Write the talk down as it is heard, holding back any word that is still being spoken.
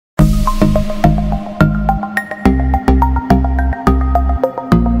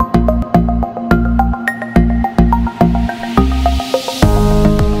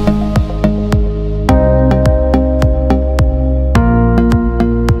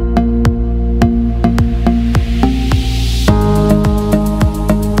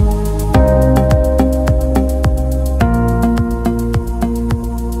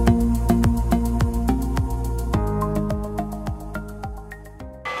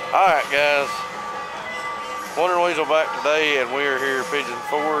Alright guys, Wonder Weasel back today, and we are here at Pigeon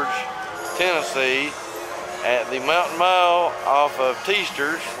Forge, Tennessee at the Mountain Mile off of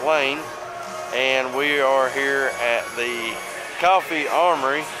Teaster Lane, and we are here at the coffee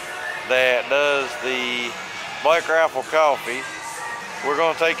Armory that does the Black Rifle coffee. We're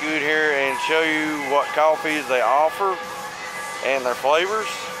going to take you in here and show you what coffees they offer and their flavors.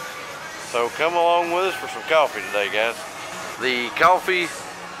 So come along with us for some coffee today, guys. The Coffee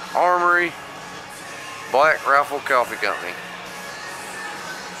Armory Black Rifle Coffee Company.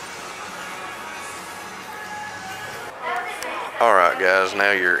 Alright guys,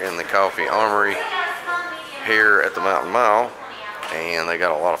 now you're in the Coffee Armory here at the Mountain Mile, and they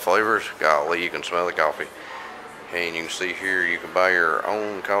got a lot of flavors. Golly, you can smell the coffee. And you can see here you can buy your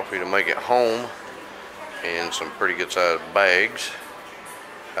own coffee to make it home in some pretty good sized bags.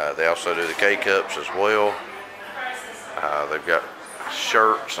 They also do the K-Cups as well. They've got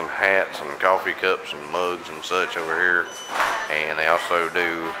shirts and hats and coffee cups and mugs and such over here. And they also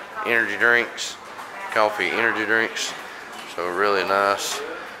do energy drinks, coffee energy drinks. So really nice.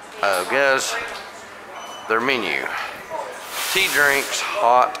 Guys, their menu. Tea drinks,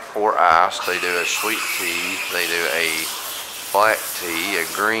 hot or iced. They do a sweet tea. They do a black tea, a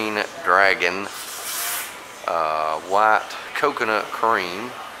green dragon, white coconut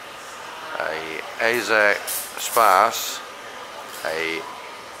cream, a Azak spice, a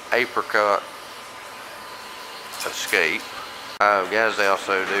apricot escape. Guys, they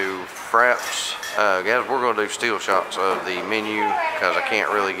also do fraps. Guys, we're going to do still shots of the menu because I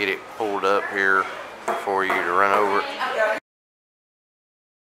can't really get it pulled up here for you to run over it.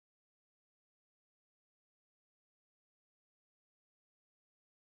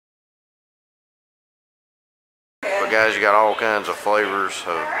 But guys, you got all kinds of flavors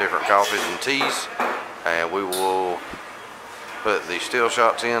of different coffees and teas, and we will put the still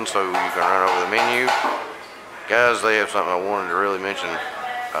shots in so you can run over the menu. Guys, they have something I wanted to really mention.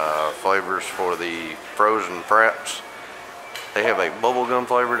 Flavors for the frozen fraps. They have a bubblegum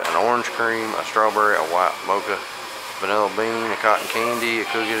flavored, an orange cream, a strawberry, a white mocha, vanilla bean, a cotton candy, a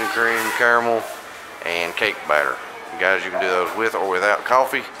cookies and cream, caramel, and cake batter. Guys, you can do those with or without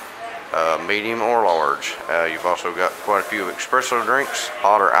coffee, medium or large. You've also got quite a few espresso drinks,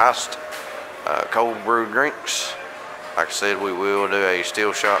 hot or iced, cold brew drinks. Like I said, we will do a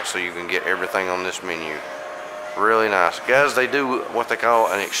still shot so you can get everything on this menu. Really nice. Guys, they do what they call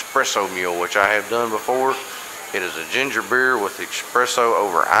an espresso mule, which I have done before. It is a ginger beer with espresso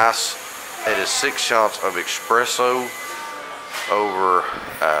over ice. It is 6 shots of espresso over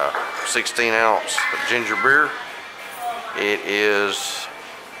 16 ounce of ginger beer. It is,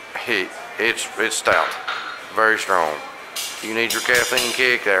 it's stout, very strong. You need your caffeine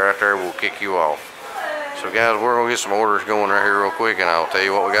kick, that right there will kick you off. So guys, we're gonna get some orders going right here real quick, and I'll tell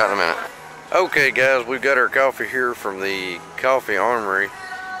you what we got in a minute. Okay guys, we've got our coffee here from the Coffee Armory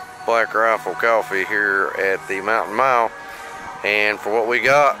Black Rifle Coffee here at the Mountain Mile, and for what we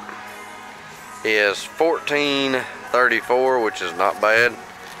got is $14.34, which is not bad.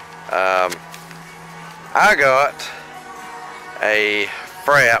 I got a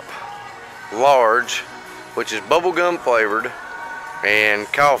frap large, which is bubblegum flavored, and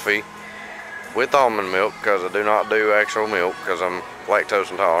coffee with almond milk, because I do not do actual milk because I'm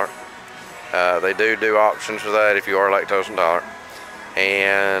lactose intolerant. They do options for that if you are lactose intolerant.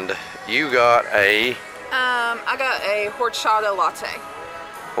 And you got a... I got a horchata latte.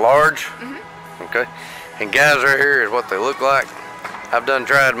 Large? Mm-hmm. Okay. And guys, right here is what they look like. I've done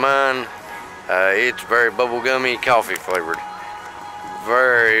tried mine. It's very bubblegummy, coffee flavored.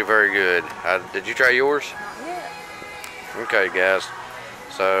 Very, very good. Did you try yours? Not yet. Okay, guys.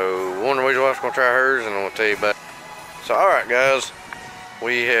 So, Wonder Weasel Wife's going to try hers, and I'm going to tell you about it. So, alright, guys.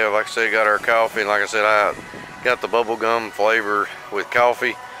 We have, like I said, got our coffee, and like I said, I got the bubblegum flavor with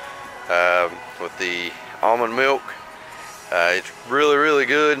coffee, with the almond milk. It's really, really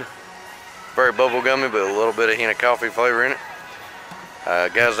good. Very bubblegummy, but a little bit of hint of coffee flavor in it.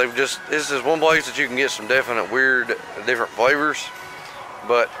 Guys, this is one place that you can get some definite weird, different flavors,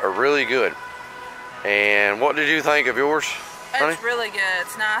 but are really good. And what did you think of yours, honey? It's really good.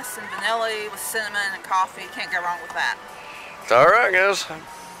 It's nice and vanilla with cinnamon and coffee. Can't go wrong with that. Alright guys,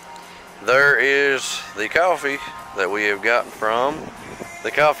 there is the coffee that we have gotten from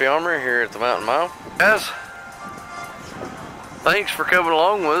the Coffee Armory here at the Mountain Mile. Guys, thanks for coming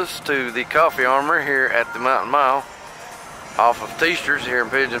along with us to the Coffee Armory here at the Mountain Mile off of Teaster's here in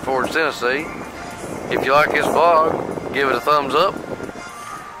Pigeon Forge, Tennessee. If you like this vlog, give it a thumbs up.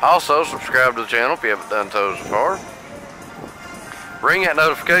 Also, subscribe to the channel if you haven't done so far. ring that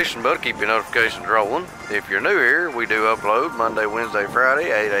notification bell to keep your notifications rolling. If you're new here, we do upload Monday, Wednesday,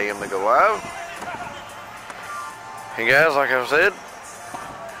 Friday, 8 a.m. to go live. And guys, like I said,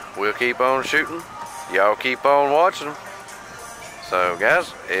 we'll keep on shooting. Y'all keep on watching them. So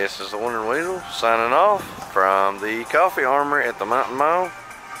guys, this is the Wonder Weasel signing off from the Coffee Armory at the Mountain Mall,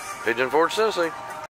 Pigeon Forge, Tennessee.